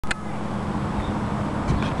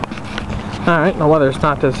Alright, the weather's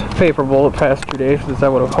not as favorable the past 2 days as I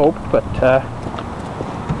would have hoped, but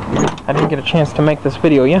I didn't get a chance to make this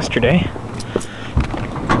video yesterday.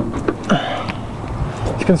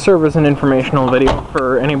 It can serve as an informational video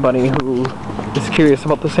for anybody who is curious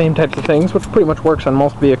about the same types of things, which pretty much works on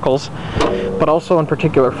most vehicles, but also in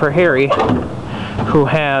particular for Harry, who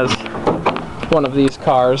has one of these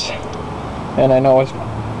cars, and I know is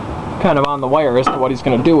kind of on the wire as to what he's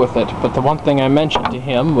going to do with it. But the one thing I mentioned to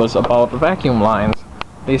him was about the vacuum lines.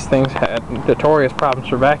 These things had notorious problems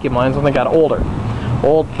for vacuum lines when they got older.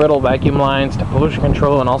 Old, brittle vacuum lines to pollution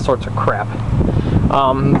control and all sorts of crap.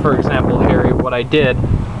 For example, Harry, what I did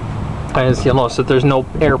is, you'll notice that there's no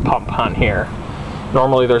air pump on here.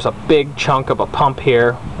 Normally there's a big chunk of a pump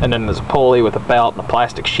here, and then there's a pulley with a belt and a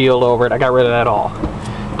plastic shield over it. I got rid of that all.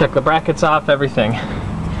 Took the brackets off, everything.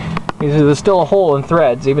 There's still a hole in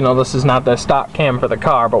threads, even though this is not the stock cam for the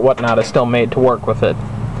car, but whatnot is still made to work with it.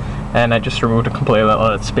 And I just removed it completely,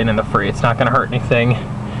 let it spin in the free. It's not going to hurt anything.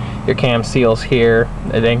 Your cam seal's here.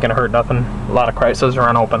 It ain't going to hurt nothing. A lot of crises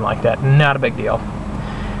run open like that. Not a big deal.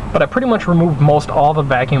 But I pretty much removed most all the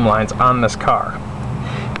vacuum lines on this car.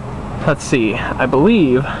 Let's see, I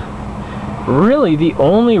believe really the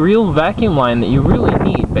only real vacuum line that you really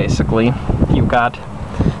need, basically, you've got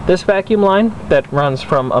this vacuum line that runs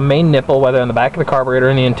from a main nipple, whether in the back of the carburetor or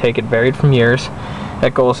in the intake, it varied from years,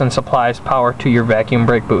 that goes and supplies power to your vacuum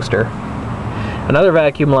brake booster. Another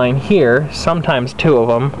vacuum line here, sometimes two of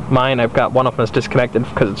them. Mine, I've got one of them that's disconnected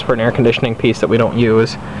because it's for an air conditioning piece that we don't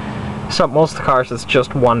use. So most of the cars it's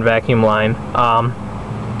just one vacuum line.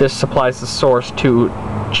 This supplies the source to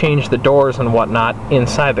change the doors and whatnot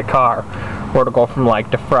inside the car, or to go from like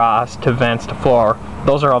defrost to vents to floor.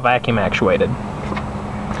 Those are all vacuum actuated.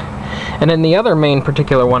 And then the other main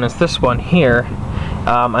particular one is this one here.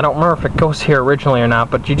 I don't remember if it goes here originally or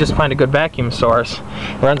not, but you just find a good vacuum source.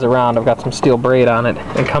 It runs around, I've got some steel braid on it,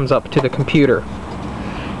 and comes up to the computer.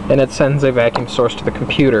 And it sends a vacuum source to the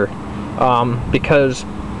computer. Because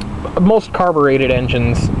most carbureted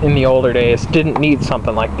engines in the older days didn't need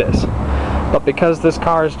something like this. But because this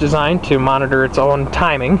car is designed to monitor its own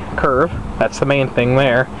timing curve, that's the main thing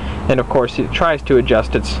there, and of course it tries to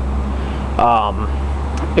adjust its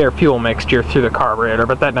air-fuel mixture through the carburetor,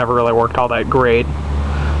 but that never really worked all that great.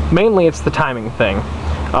 Mainly it's the timing thing.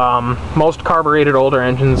 Most carbureted older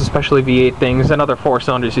engines, especially V8 things and other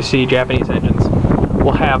 4-cylinders you see, Japanese engines,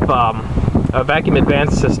 will have a vacuum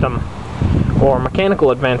advance system or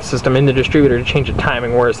mechanical advance system in the distributor to change the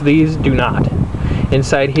timing, whereas these do not.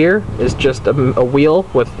 Inside here is just a wheel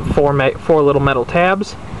with four little metal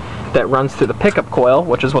tabs that runs through the pickup coil,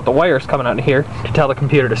 which is what the wire is coming out of here, to tell the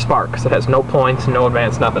computer to spark, because it has no points, no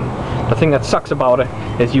advance, nothing. The thing that sucks about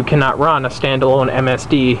it is you cannot run a standalone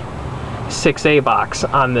MSD 6A box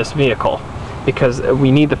on this vehicle, because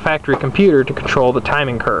we need the factory computer to control the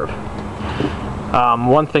timing curve.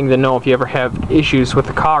 One thing to know if you ever have issues with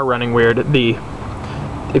the car running weird,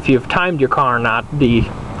 if you've timed your car or not, the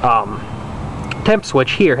temp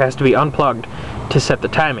switch here has to be unplugged to set the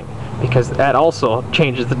timing, because that also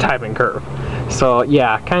changes the timing curve. So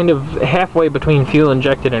yeah, kind of halfway between fuel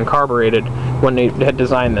injected and carbureted when they had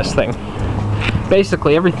designed this thing.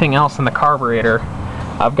 Basically everything else in the carburetor,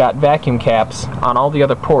 I've got vacuum caps on all the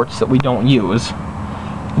other ports that we don't use.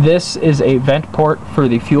 This is a vent port for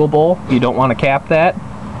the fuel bowl. You don't want to cap that.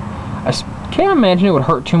 I can't imagine it would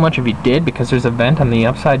hurt too much if you did, because there's a vent on the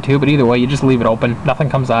upside too, but either way you just leave it open, nothing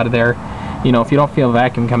comes out of there. You know, if you don't feel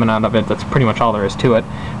vacuum coming out of it, that's pretty much all there is to it.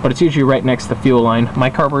 But it's usually right next to the fuel line. My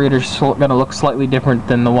carburetor's going to look slightly different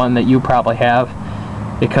than the one that you probably have,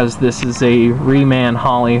 because this is a Reman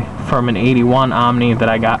Holly from an 81 Omni that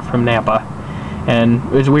I got from Napa. And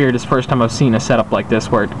it was weird, it's the first time I've seen a setup like this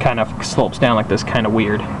where it kind of slopes down like this, kind of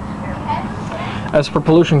weird. As for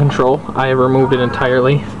pollution control, I have removed it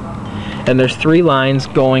entirely. And there's 3 lines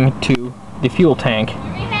going to the fuel tank.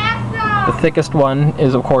 The thickest one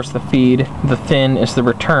is of course the feed, the thin is the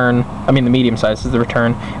return, I mean the medium size is the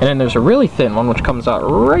return, and then there's a really thin one which comes out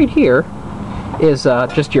right here, is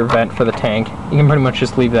just your vent for the tank. You can pretty much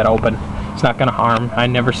just leave that open. It's not going to harm. I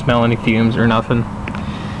never smell any fumes or nothing.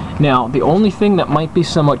 Now, the only thing that might be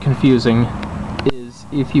somewhat confusing is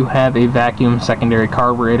if you have a vacuum secondary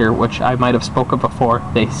carburetor, which I might have spoken before,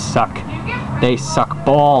 they suck. They suck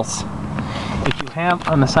balls. If you have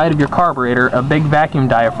on the side of your carburetor a big vacuum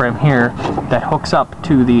diaphragm here that hooks up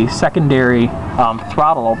to the secondary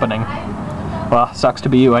throttle opening, well, sucks to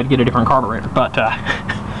be you, I'd get a different carburetor, but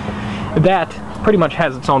that pretty much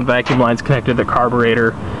has its own vacuum lines connected to the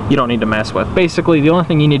carburetor. You don't need to mess with. Basically, the only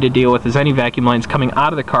thing you need to deal with is any vacuum lines coming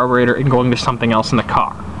out of the carburetor and going to something else in the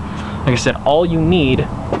car. Like I said, all you need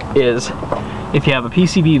is if you have a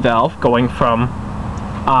PCV valve going from,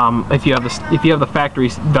 if you have the factory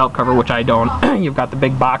valve cover, which I don't, you've got the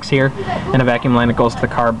big box here and a vacuum line that goes to the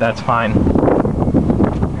carb, that's fine.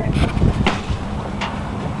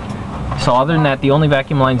 So other than that, the only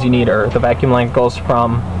vacuum lines you need are the vacuum line that goes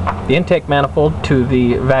from the intake manifold to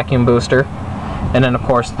the vacuum booster, and then of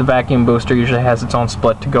course the vacuum booster usually has its own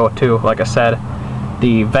split to go to, like I said,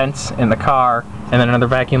 the vents in the car, and then another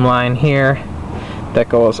vacuum line here that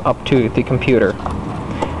goes up to the computer.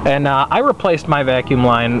 And I replaced my vacuum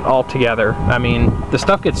line altogether. I mean, the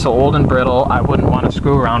stuff gets so old and brittle, I wouldn't want to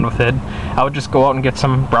screw around with it. I would just go out and get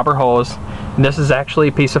some rubber hose. And this is actually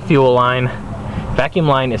a piece of fuel line. Vacuum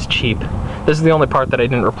line is cheap. This is the only part that I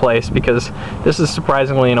didn't replace because this is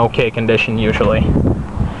surprisingly in okay condition usually.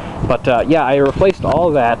 But yeah, I replaced all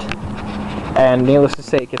of that, and needless to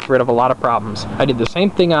say, it gets rid of a lot of problems. I did the same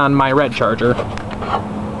thing on my red Charger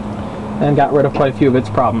and got rid of quite a few of its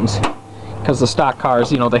problems. Because the stock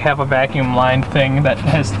cars, you know, they have a vacuum line thing that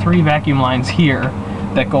has 3 vacuum lines here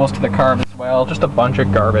that goes to the carb as well. Just a bunch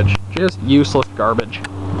of garbage. Just useless garbage.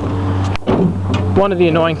 One of the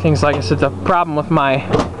annoying things, like I said, the problem with my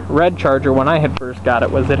red Charger when I had first got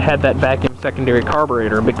it was it had that vacuum secondary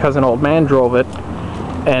carburetor. Because an old man drove it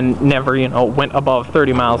and never, you know, went above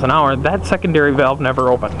 30 miles an hour, that secondary valve never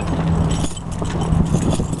opened.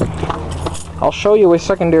 I'll show you a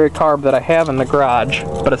secondary carb that I have in the garage,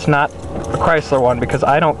 but it's not a Chrysler one because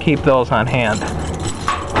I don't keep those on hand.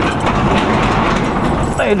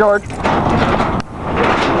 Hey, George.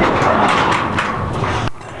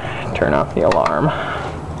 Turn off the alarm.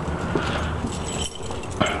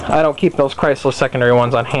 I don't keep those Chrysler secondary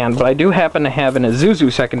ones on hand, but I do happen to have an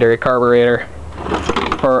Isuzu secondary carburetor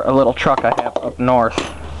for a little truck I have up north,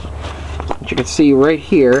 which you can see right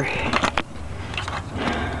here.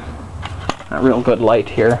 Not real good light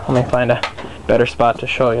here. Let me find a better spot to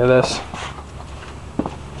show you this.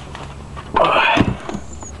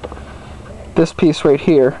 This piece right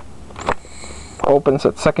here opens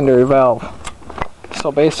that secondary valve.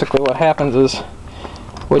 So basically what happens is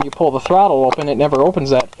when you pull the throttle open, it never opens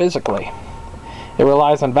that physically. It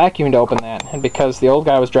relies on vacuum to open that, and because the old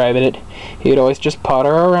guy was driving it, he'd always just putter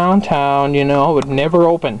around town, you know, would never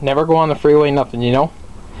open, never go on the freeway, nothing, you know.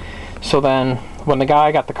 So then when the guy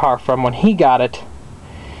I got the car from, when he got it,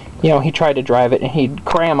 you know, he tried to drive it and he'd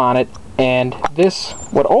cram on it, and this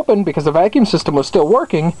would open because the vacuum system was still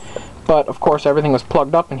working, but of course everything was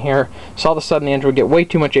plugged up in here, so all of a sudden the engine would get way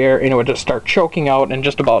too much air and it would just start choking out and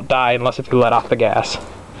just about die unless if you let off the gas.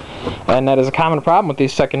 And that is a common problem with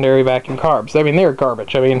these secondary vacuum carbs. I mean, they're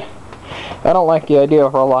garbage. I mean, I don't like the idea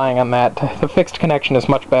of relying on that. The fixed connection is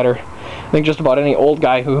much better. I think just about any old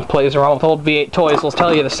guy who plays around with old V8 toys will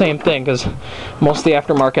tell you the same thing, because most of the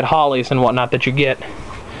aftermarket Hollies and whatnot that you get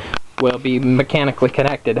will be mechanically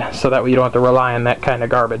connected, so that way you don't have to rely on that kind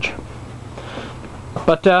of garbage.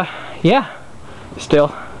 But yeah,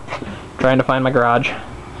 still trying to find my garage.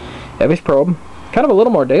 Heavy's probe. Kind of a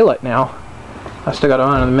little more daylight now. I still got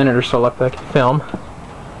on in a minute or so left that I can film.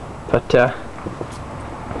 But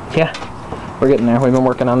yeah, we're getting there. We've been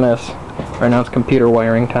working on this. Right now it's computer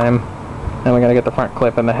wiring time. Then we gotta get the front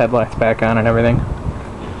clip and the headlights back on and everything.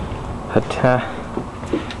 But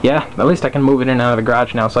yeah, at least I can move it in and out of the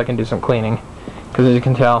garage now so I can do some cleaning. Because as you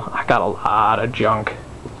can tell, I got a lot of junk.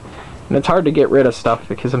 And it's hard to get rid of stuff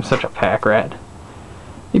because I'm such a pack rat.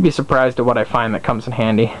 You'd be surprised at what I find that comes in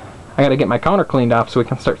handy. I gotta get my counter cleaned off so we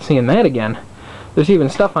can start seeing that again. There's even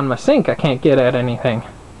stuff on my sink I can't get at anything.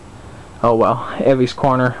 Oh well, Evie's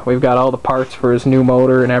corner. We've got all the parts for his new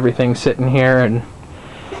motor and everything sitting here, and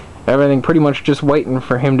everything pretty much just waiting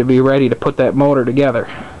for him to be ready to put that motor together.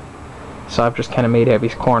 So I've just kind of made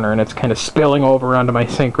Evie's corner, and it's kind of spilling over onto my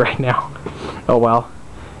sink right now. Oh well,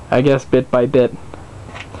 I guess bit by bit.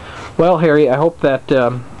 Well, Harry, I hope that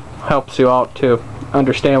helps you out to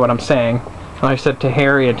understand what I'm saying. Like I said to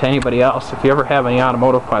Harry and to anybody else, if you ever have any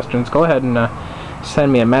automotive questions, go ahead and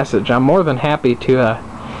send me a message. I'm more than happy to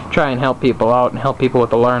try and help people out and help people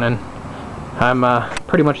with the learning. I'm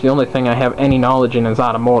pretty much the only thing I have any knowledge in is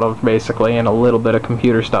automotive, basically, and a little bit of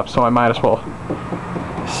computer stuff, so I might as well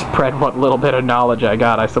spread what little bit of knowledge I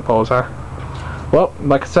got, I suppose. Well,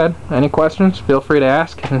 like I said, any questions, feel free to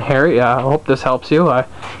ask. And Harry, I hope this helps you. Like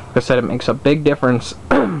I said, it makes a big difference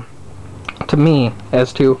to me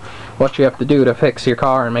as to what you have to do to fix your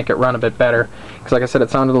car and make it run a bit better. Because like I said,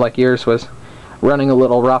 it sounded like yours was running a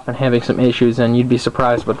little rough and having some issues, and you'd be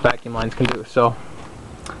surprised what vacuum lines can do. So,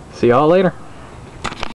 see y'all later.